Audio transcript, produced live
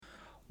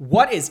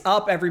What is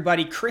up,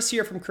 everybody? Chris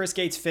here from Chris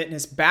Gates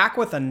Fitness, back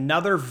with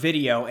another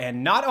video.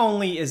 And not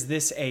only is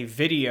this a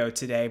video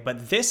today,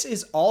 but this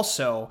is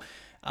also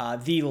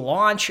the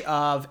launch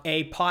of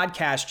a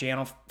podcast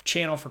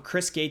channel for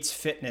Chris Gates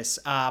Fitness.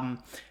 I'm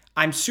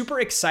super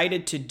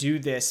excited to do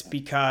this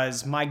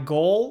because my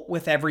goal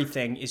with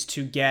everything is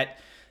to get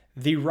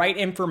the right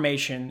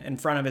information in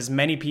front of as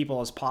many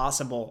people as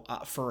possible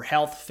for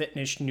health,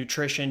 fitness,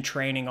 nutrition,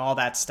 training, all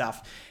that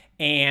stuff.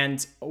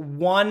 And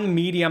one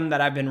medium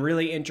that I've been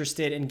really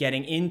interested in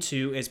getting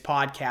into is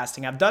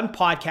podcasting. I've done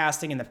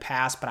podcasting in the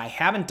past, but I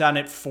haven't done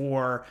it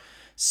for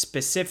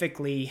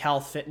specifically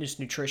health, fitness,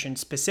 nutrition,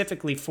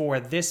 specifically for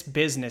this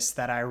business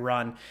that I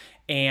run.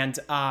 And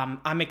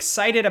I'm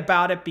excited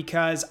about it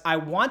because I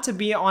want to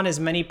be on as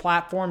many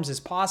platforms as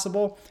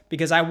possible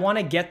because I want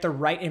to get the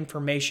right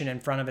information in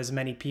front of as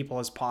many people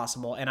as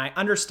possible. And I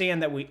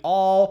understand that we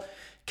all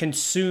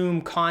consume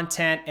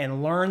content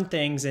and learn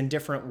things in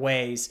different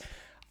ways.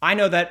 I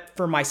know that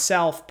for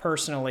myself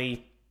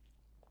personally,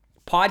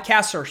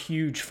 podcasts are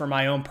huge for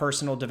my own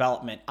personal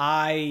development.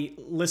 I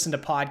listen to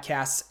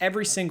podcasts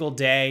every single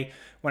day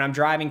when I'm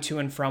driving to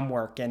and from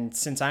work. And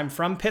since I'm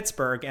from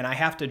Pittsburgh and I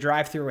have to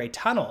drive through a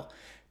tunnel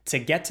to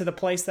get to the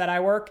place that I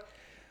work,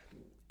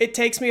 it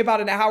takes me about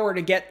an hour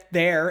to get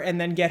there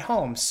and then get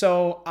home.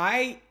 So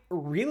I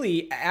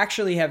really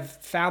actually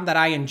have found that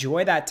I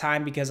enjoy that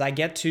time because I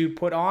get to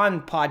put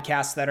on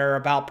podcasts that are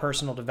about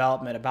personal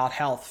development, about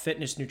health,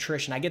 fitness,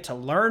 nutrition. I get to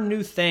learn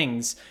new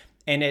things,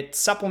 and it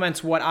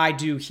supplements what I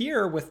do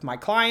here with my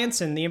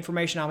clients and the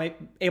information I'm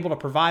able to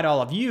provide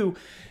all of you.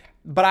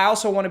 But I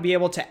also want to be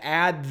able to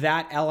add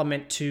that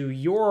element to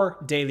your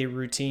daily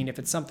routine if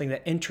it's something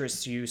that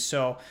interests you.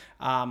 So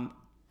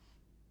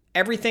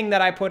everything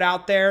that I put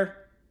out there,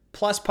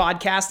 plus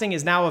podcasting,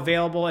 is now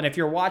available. And if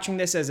you're watching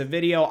this as a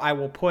video, I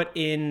will put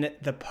in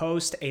the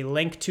post a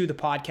link to the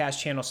podcast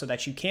channel so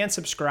that you can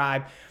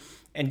subscribe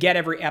and get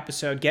every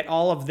episode, get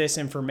all of this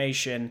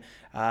information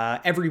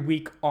every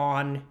week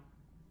on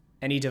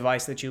any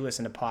device that you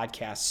listen to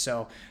podcasts.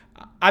 So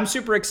I'm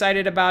super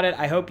excited about it.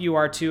 I hope you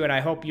are too, and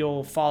I hope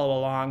you'll follow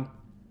along.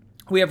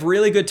 We have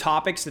really good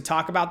topics to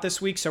talk about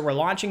this week, so we're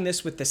launching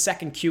this with the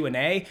second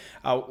Q&A.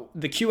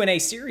 The Q&A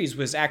series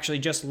was actually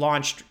just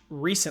launched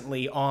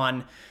recently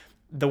on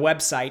the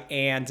website,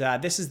 and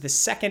this is the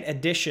second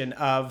edition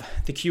of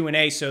the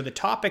Q&A. So the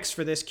topics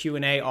for this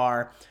Q&A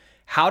are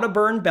how to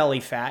burn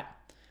belly fat,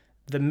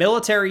 the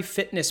military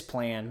fitness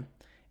plan,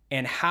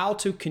 and how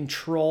to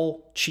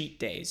control cheat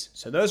days.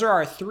 So those are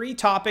our three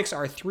topics,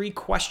 our three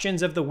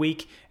questions of the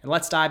week, and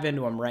let's dive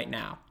into them right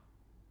now.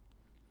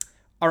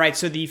 All right,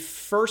 so the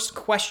first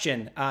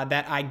question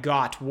that I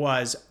got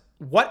was,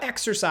 what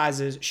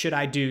exercises should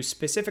I do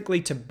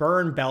specifically to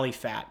burn belly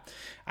fat?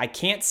 I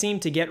can't seem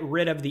to get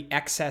rid of the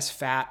excess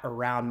fat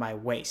around my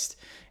waist.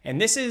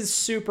 And this is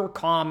super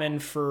common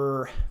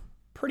for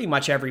pretty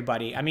much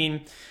everybody. I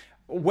mean,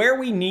 where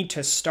we need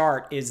to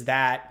start is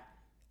that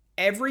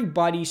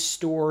everybody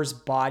stores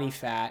body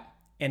fat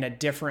in a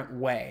different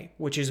way,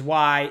 which is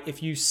why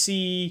if you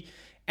see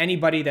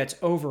anybody that's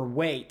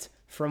overweight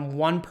from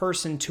one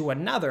person to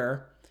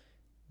another,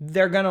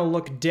 they're going to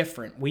look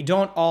different. We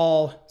don't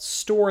all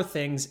store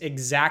things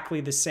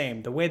exactly the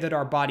same. The way that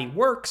our body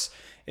works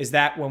is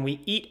that when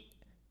we eat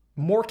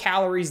more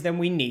calories than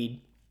we need,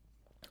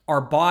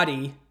 our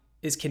body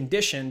is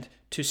conditioned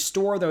to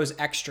store those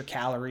extra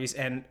calories,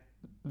 and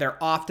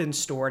they're often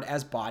stored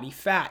as body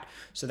fat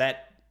so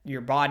that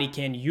your body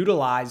can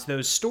utilize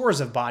those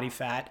stores of body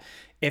fat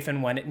if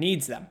and when it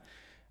needs them.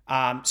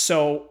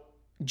 So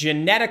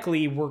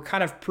genetically, we're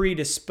kind of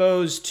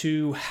predisposed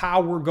to how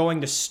we're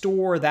going to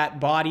store that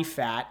body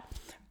fat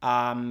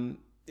on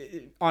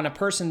a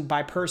person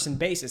by person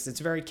basis. It's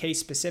very case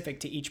specific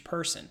to each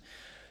person.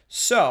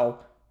 So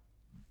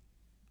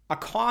a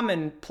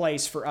common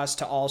place for us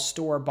to all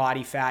store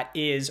body fat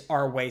is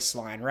our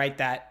waistline, right?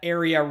 That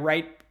area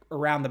right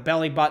around the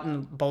belly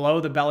button,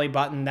 below the belly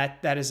button,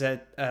 that is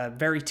a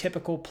very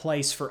typical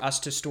place for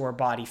us to store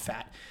body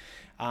fat.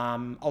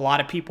 A lot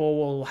of people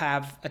will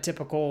have a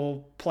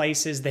typical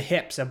place is the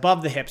hips,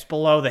 above the hips,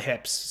 below the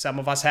hips. Some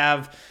of us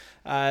have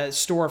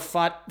store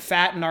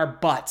fat in our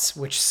butts,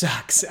 which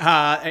sucks.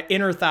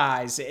 Inner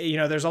thighs. You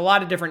know, there's a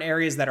lot of different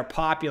areas that are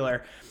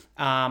popular,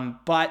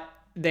 but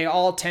they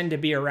all tend to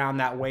be around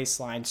that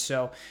waistline.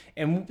 So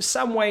in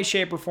some way,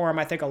 shape, or form,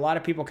 I think a lot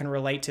of people can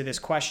relate to this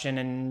question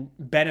and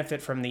benefit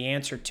from the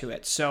answer to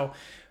it. So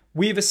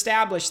we've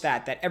established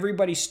that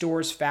everybody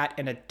stores fat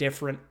in a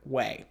different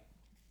way.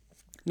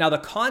 Now, the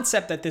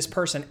concept that this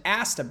person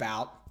asked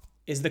about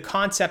is the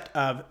concept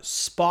of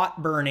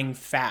spot burning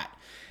fat.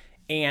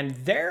 And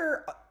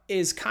there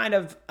is kind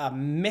of a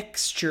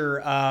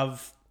mixture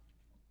of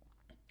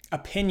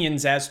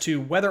opinions as to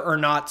whether or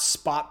not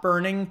spot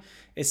burning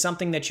is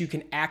something that you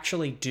can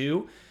actually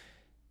do.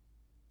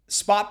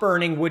 Spot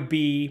burning would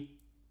be,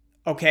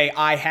 okay,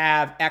 I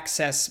have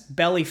excess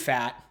belly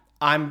fat.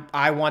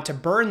 I want to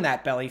burn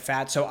that belly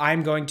fat, so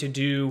I'm going to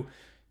do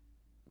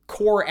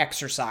core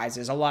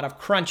exercises, a lot of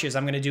crunches.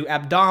 I'm going to do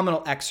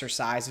abdominal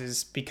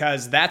exercises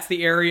because that's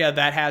the area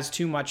that has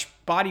too much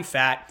body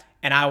fat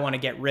and I want to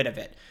get rid of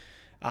it.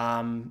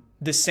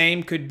 The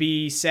same could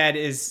be said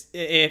is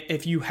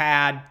if you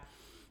had,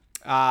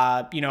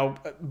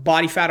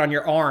 body fat on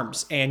your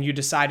arms and you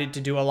decided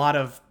to do a lot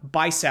of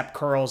bicep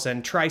curls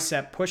and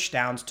tricep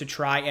pushdowns to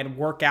try and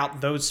work out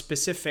those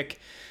specific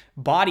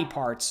body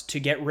parts to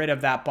get rid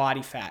of that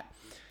body fat.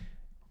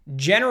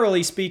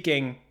 Generally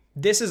speaking,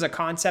 this is a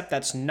concept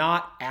that's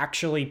not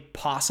actually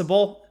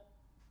possible.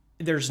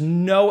 There's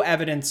no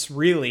evidence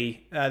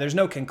really, there's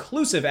no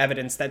conclusive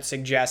evidence that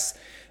suggests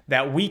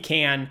that we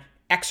can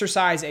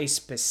exercise a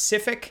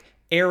specific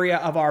area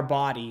of our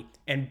body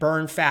and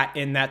burn fat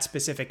in that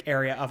specific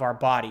area of our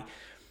body.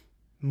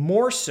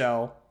 More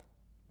so,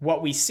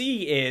 what we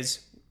see is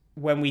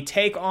when we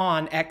take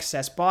on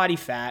excess body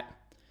fat,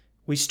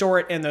 we store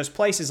it in those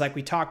places like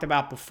we talked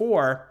about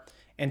before,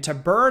 and to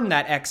burn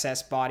that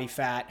excess body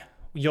fat,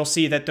 you'll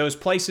see that those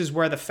places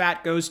where the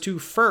fat goes to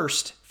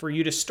first for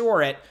you to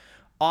store it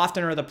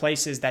often are the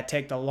places that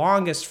take the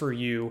longest for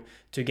you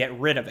to get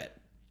rid of it.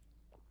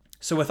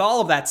 So with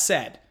all of that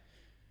said,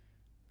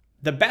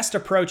 the best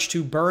approach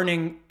to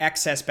burning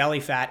excess belly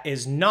fat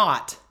is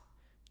not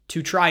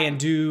to try and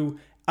do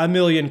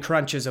 1,000,000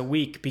 crunches a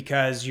week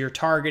because you're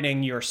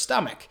targeting your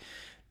stomach.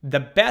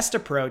 The best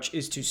approach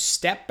is to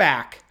step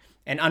back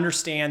and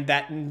understand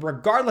that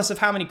regardless of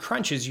how many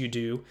crunches you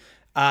do,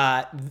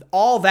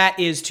 all that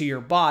is to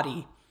your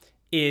body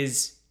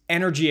is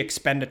energy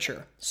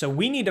expenditure. So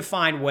we need to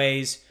find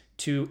ways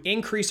to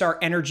increase our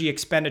energy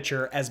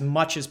expenditure as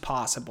much as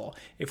possible.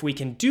 If we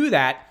can do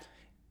that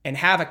and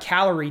have a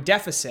calorie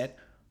deficit,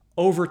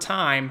 over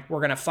time, we're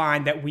going to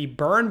find that we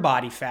burn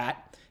body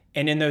fat.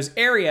 And in those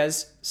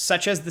areas,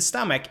 such as the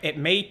stomach, it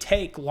may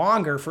take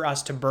longer for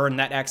us to burn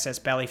that excess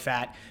belly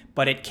fat,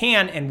 but it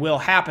can and will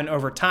happen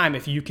over time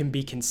if you can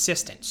be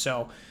consistent.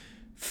 So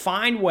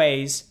find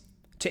ways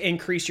to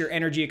increase your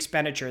energy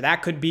expenditure.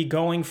 That could be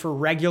going for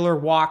regular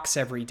walks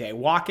every day.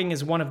 Walking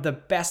is one of the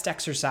best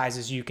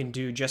exercises you can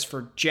do just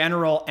for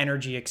general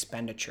energy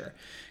expenditure.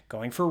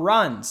 Going for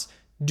runs,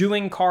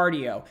 doing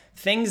cardio,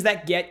 things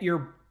that get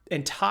your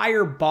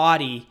entire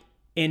body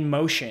in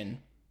motion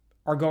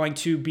are going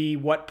to be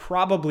what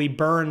probably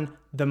burn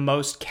the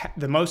most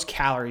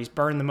calories,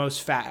 burn the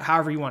most fat,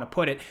 however you want to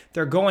put it.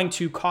 They're going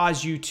to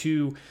cause you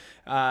to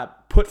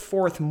put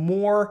forth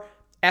more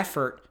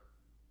effort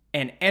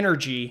and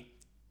energy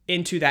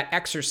into that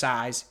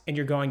exercise, and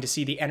you're going to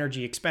see the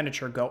energy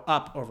expenditure go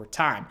up over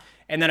time.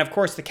 And then, of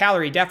course, the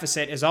calorie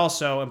deficit is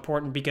also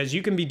important because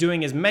you can be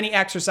doing as many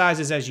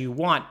exercises as you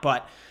want,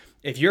 but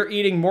if you're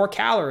eating more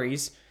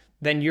calories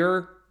than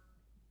you're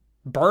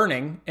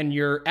burning in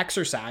your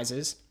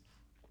exercises,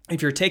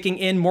 if you're taking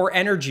in more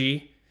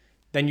energy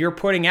than you're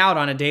putting out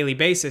on a daily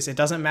basis, it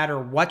doesn't matter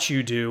what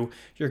you do,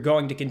 you're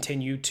going to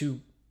continue to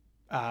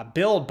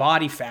build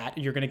body fat.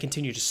 You're going to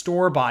continue to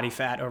store body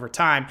fat over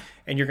time,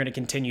 and you're going to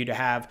continue to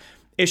have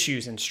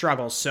issues and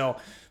struggles. So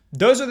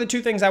those are the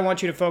two things I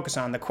want you to focus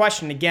on. The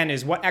question again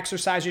is, what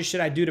exercises should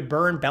I do to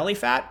burn belly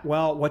fat?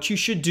 Well, what you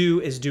should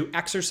do is do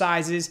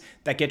exercises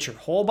that get your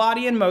whole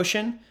body in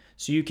motion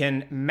so you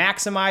can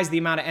maximize the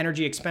amount of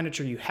energy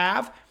expenditure you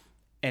have.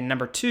 And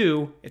number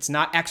two, it's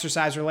not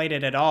exercise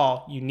related at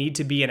all. You need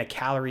to be in a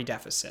calorie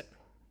deficit.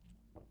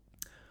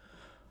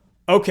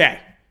 Okay,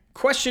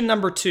 question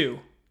number 2.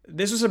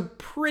 This is a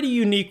pretty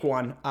unique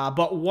one,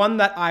 but one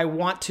that I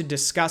want to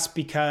discuss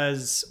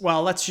because,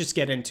 well, let's just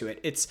get into it.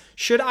 It's,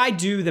 should I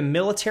do the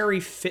military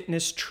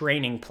fitness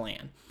training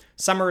plan?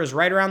 Summer is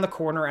right around the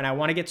corner and I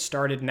want to get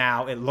started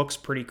now. It looks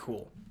pretty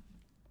cool.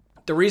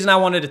 The reason I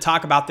wanted to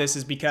talk about this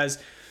is because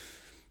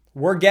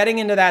we're getting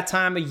into that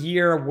time of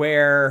year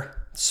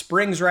where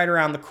spring's right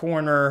around the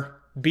corner,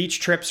 beach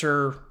trips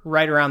are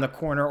right around the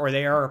corner, or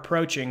they are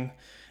approaching,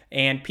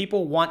 and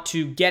people want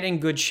to get in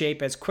good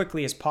shape as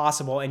quickly as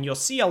possible. And you'll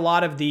see a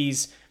lot of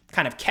these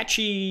kind of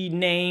catchy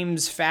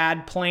names,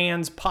 fad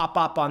plans pop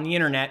up on the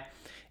internet,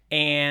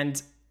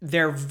 and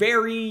they're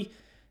very,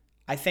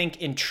 I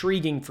think,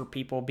 intriguing for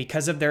people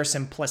because of their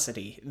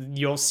simplicity.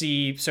 You'll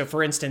see, so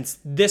for instance,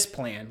 this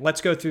plan. Let's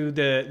go through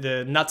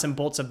the nuts and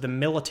bolts of the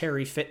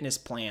military fitness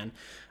plan.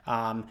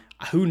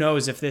 Who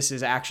knows if this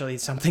is actually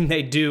something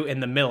they do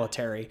in the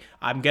military?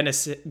 I'm gonna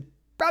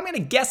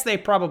guess they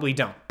probably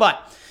don't.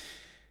 But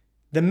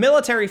the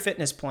military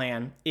fitness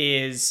plan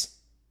is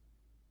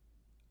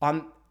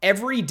on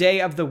every day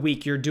of the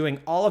week, you're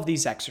doing all of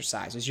these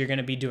exercises. You're going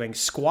to be doing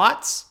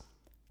squats,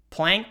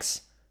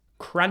 planks,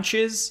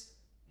 crunches,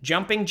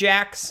 jumping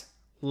jacks,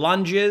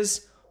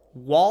 lunges,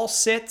 wall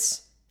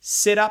sits,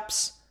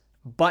 sit-ups,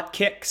 butt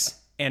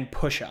kicks, and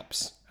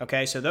push-ups.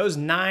 Okay, so those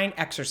 9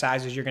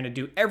 exercises you're going to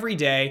do every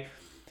day.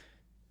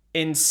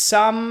 In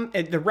some,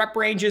 the rep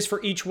ranges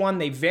for each one,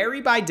 they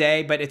vary by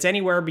day, but it's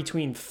anywhere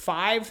between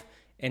 5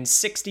 and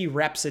 60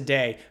 reps a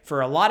day.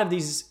 For a lot of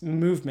these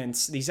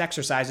movements, these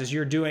exercises,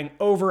 you're doing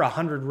over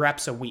 100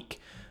 reps a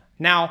week.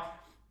 Now,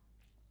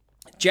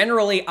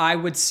 generally, I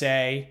would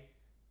say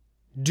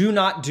do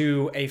not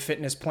do a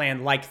fitness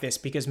plan like this,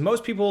 because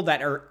most people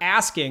that are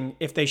asking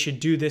if they should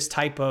do this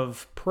type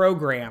of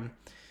program,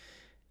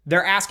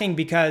 they're asking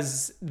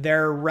because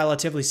they're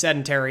relatively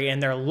sedentary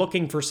and they're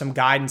looking for some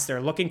guidance.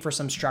 They're looking for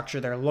some structure.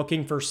 They're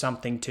looking for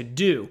something to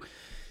do.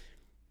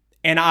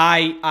 And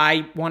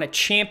I want to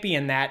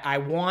champion that. I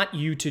want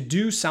you to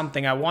do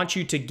something. I want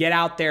you to get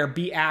out there,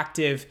 be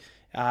active,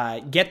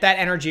 get that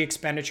energy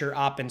expenditure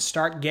up and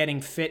start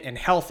getting fit and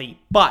healthy.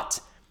 But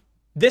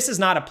this is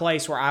not a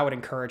place where I would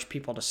encourage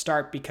people to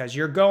start, because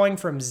you're going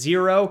from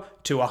 0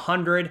 to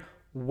 100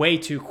 way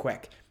too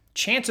quick.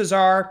 Chances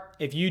are,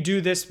 if you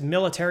do this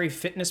military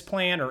fitness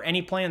plan or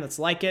any plan that's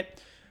like it,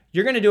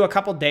 you're going to do a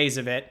couple days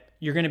of it.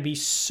 You're going to be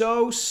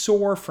so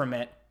sore from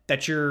it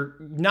that you're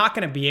not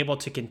going to be able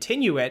to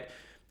continue it.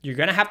 You're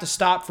going to have to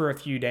stop for a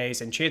few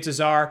days, and chances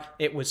are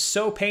it was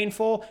so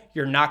painful,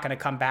 you're not going to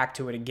come back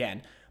to it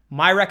again.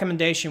 My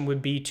recommendation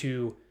would be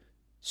to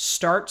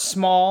start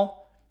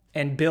small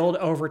and build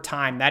over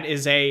time. That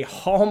is a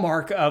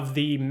hallmark of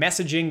the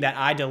messaging that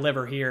I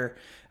deliver here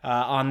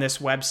on this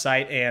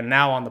website and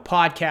now on the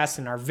podcast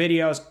and our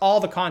videos, all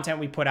the content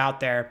we put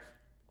out there.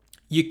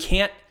 You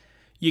can't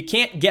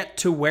get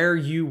to where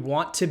you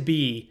want to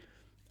be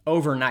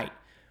overnight.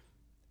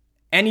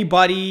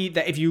 Anybody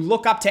that, if you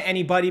look up to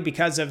anybody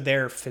because of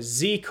their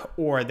physique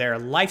or their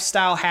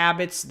lifestyle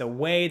habits, the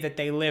way that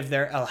they live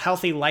a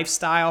healthy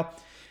lifestyle,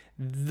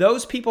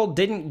 those people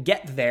didn't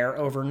get there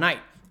overnight.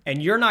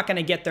 And you're not going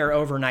to get there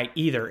overnight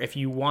either if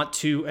you want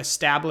to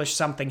establish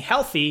something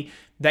healthy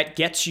that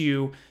gets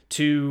you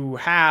to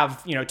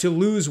have, to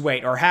lose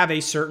weight or have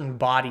a certain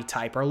body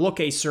type or look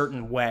a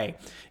certain way.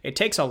 It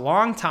takes a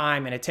long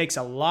time, and it takes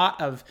a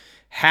lot of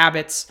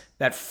habits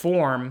that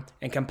form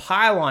and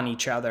compile on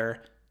each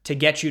other to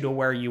get you to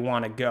where you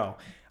want to go.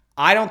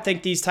 I don't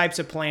think these types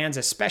of plans,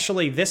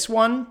 especially this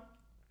one,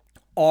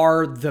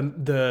 are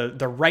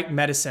the right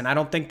medicine. I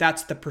don't think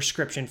that's the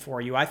prescription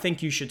for you. I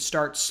think you should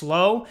start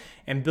slow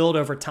and build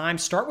over time.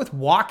 Start with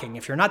walking.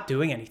 If you're not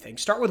doing anything,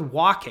 start with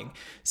walking.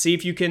 See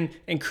if you can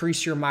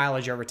increase your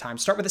mileage over time.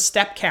 Start with a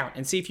step count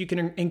and see if you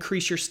can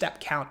increase your step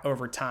count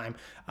over time.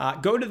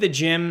 Go to the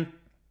gym.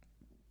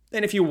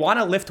 And if you want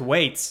to lift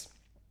weights,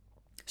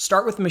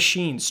 start with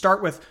machines.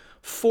 Start with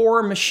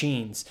 4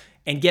 machines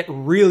and get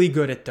really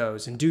good at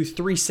those and do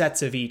 3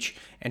 sets of each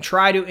and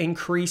try to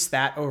increase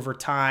that over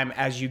time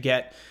as you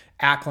get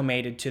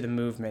acclimated to the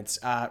movements.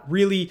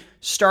 Really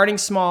starting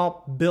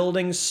small,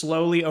 building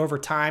slowly over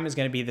time is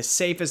going to be the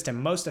safest and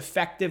most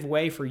effective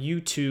way for you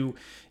to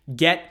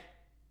get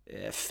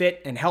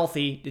fit and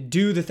healthy, to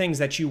do the things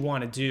that you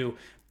want to do.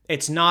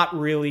 It's not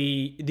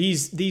really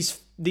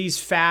these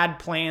fad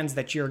plans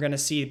that you're going to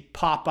see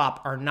pop up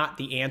are not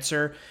the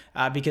answer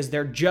because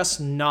they're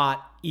just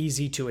not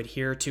easy to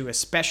adhere to,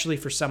 especially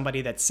for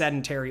somebody that's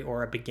sedentary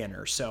or a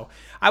beginner. So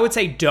I would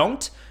say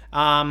don't.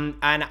 And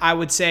I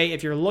would say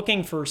if you're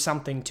looking for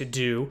something to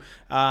do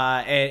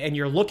and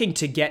you're looking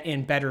to get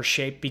in better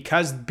shape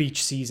because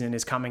beach season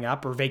is coming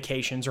up or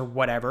vacations or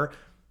whatever,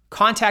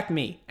 contact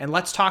me and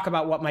let's talk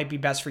about what might be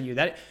best for you.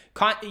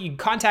 You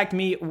contact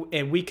me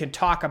and we could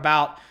talk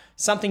about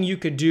something you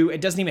could do.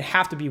 It doesn't even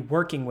have to be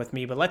working with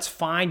me, but let's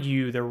find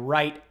you the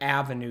right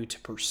avenue to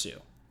pursue.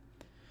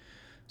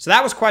 So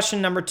that was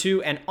question number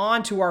 2, and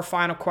on to our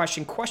final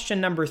question.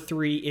 Question number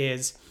 3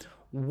 is,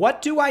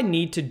 what do I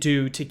need to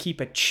do to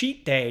keep a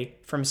cheat day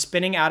from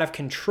spinning out of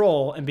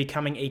control and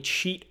becoming a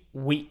cheat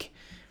week?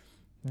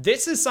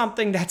 This is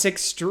something that's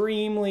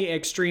extremely,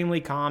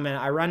 extremely common.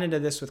 I run into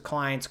this with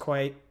clients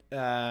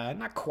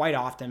not quite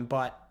often,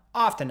 but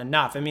often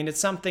enough. I mean, it's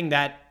something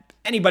that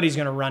anybody's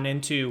going to run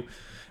into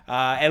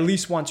at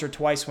least once or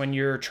twice when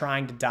you're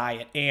trying to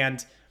diet.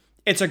 And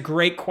it's a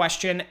great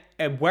question.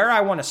 And where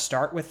I want to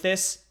start with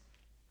this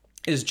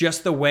is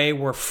just the way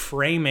we're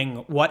framing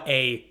what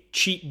a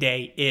cheat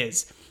day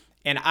is.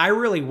 And I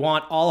really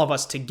want all of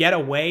us to get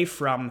away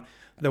from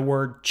the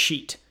word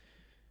cheat.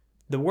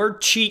 The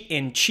word cheat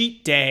in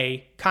cheat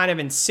day kind of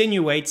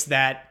insinuates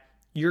that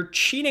you're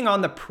cheating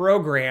on the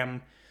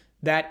program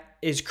that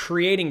is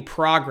creating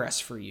progress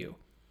for you.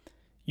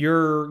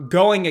 You're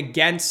going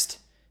against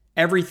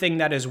everything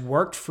that has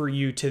worked for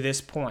you to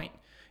this point.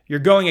 You're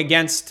going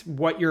against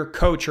what your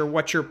coach or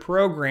what your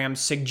program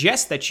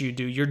suggests that you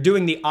do. You're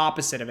doing the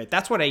opposite of it.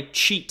 That's what a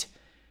cheat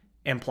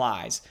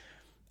implies.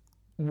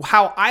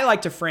 How I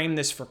like to frame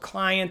this for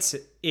clients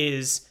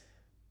is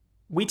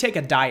we take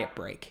a diet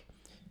break.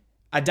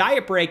 A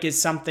diet break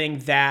is something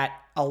that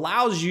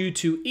allows you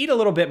to eat a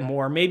little bit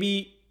more,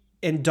 maybe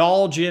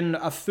indulge in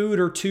a food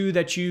or two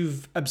that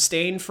you've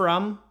abstained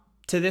from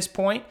to this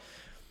point,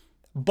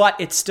 but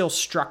it's still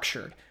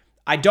structured.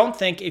 I don't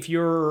think if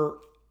you're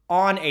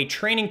on a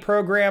training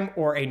program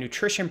or a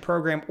nutrition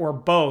program or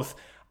both,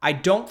 I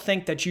don't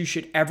think that you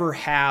should ever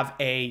have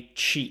a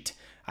cheat.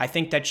 I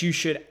think that you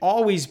should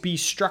always be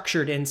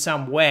structured in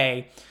some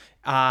way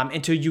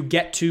until you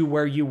get to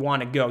where you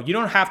want to go. You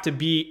don't have to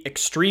be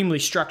extremely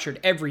structured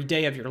every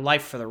day of your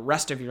life for the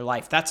rest of your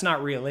life. That's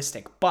not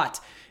realistic. But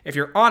if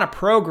you're on a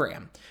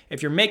program,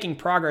 if you're making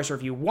progress or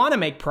if you want to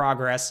make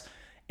progress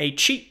a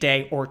cheat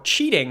day or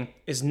cheating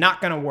is not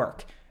going to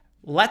work.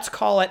 Let's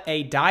call it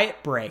a diet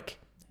break.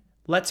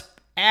 Let's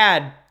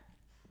add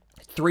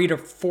 300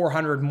 to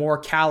 400 more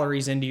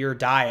calories into your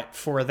diet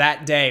for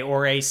that day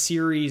or a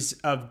series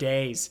of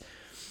days.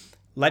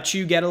 Let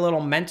you get a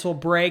little mental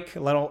break, a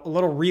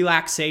little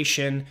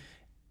relaxation.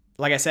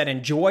 Like I said,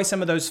 enjoy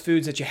some of those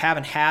foods that you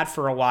haven't had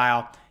for a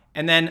while.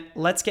 And then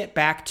let's get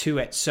back to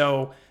it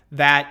so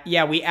that,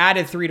 we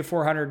added 300 to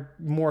 400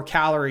 more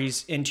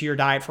calories into your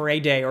diet for a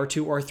day or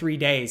 2 or 3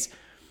 days.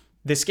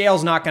 The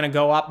scale's not going to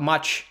go up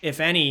much, if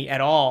any,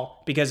 at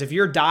all, because if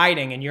you're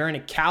dieting and you're in a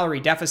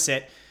calorie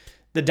deficit,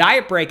 the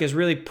diet break is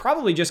really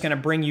probably just going to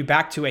bring you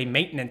back to a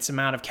maintenance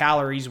amount of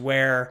calories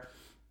where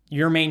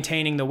you're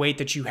maintaining the weight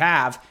that you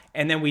have.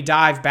 And then we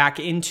dive back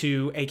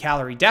into a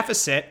calorie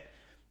deficit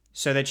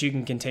so that you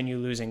can continue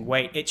losing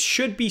weight. It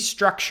should be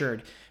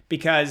structured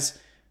because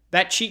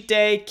that cheat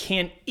day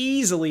can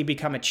easily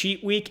become a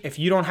cheat week if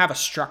you don't have a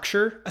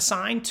structure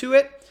assigned to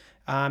it.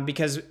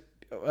 Because,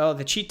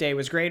 the cheat day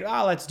was great.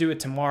 Let's do it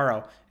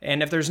tomorrow.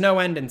 And if there's no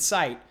end in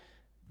sight,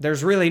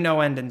 there's really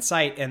no end in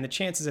sight. And the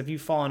chances of you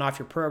falling off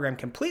your program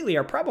completely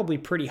are probably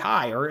pretty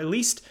high, or at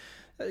least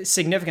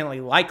significantly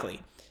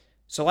likely.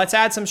 So let's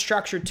add some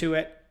structure to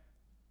it.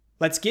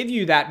 Let's give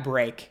you that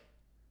break,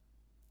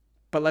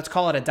 but let's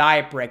call it a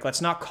diet break.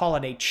 Let's not call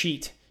it a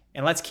cheat.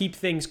 And let's keep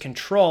things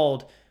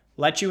controlled.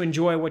 Let you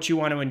enjoy what you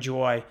want to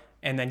enjoy,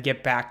 and then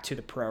get back to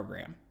the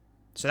program.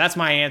 So that's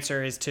my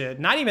answer, is to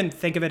not even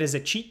think of it as a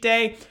cheat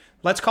day.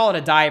 Let's call it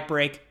a diet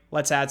break.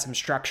 Let's add some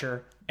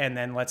structure, and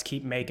then let's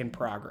keep making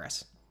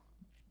progress.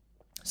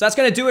 So that's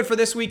going to do it for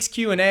this week's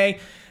Q&A.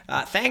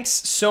 Thanks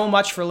so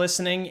much for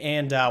listening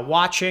and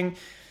watching.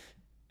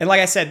 And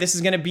like I said, this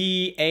is going to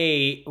be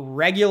a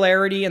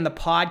regularity in the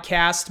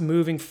podcast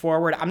moving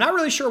forward. I'm not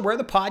really sure where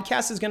the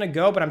podcast is going to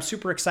go, but I'm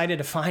super excited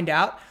to find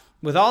out.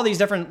 With all these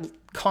different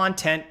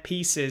content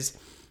pieces,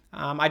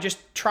 I just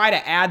try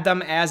to add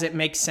them as it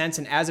makes sense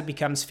and as it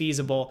becomes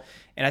feasible.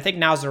 And I think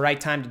now's the right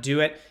time to do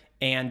it.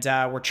 And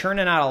we're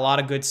churning out a lot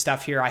of good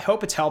stuff here. I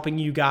hope it's helping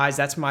you guys.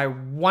 That's my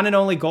one and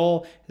only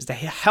goal, is to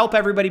help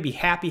everybody be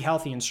happy,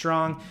 healthy, and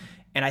strong.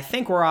 And I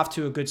think we're off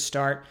to a good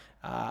start.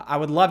 I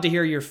would love to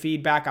hear your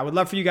feedback. I would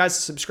love for you guys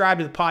to subscribe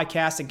to the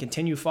podcast and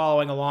continue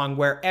following along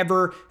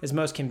wherever is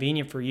most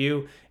convenient for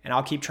you. And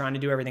I'll keep trying to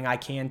do everything I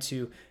can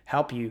to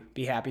help you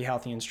be happy,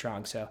 healthy, and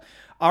strong. So,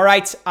 all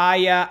right,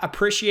 I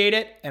appreciate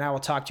it, and I will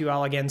talk to you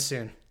all again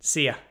soon.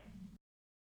 See ya.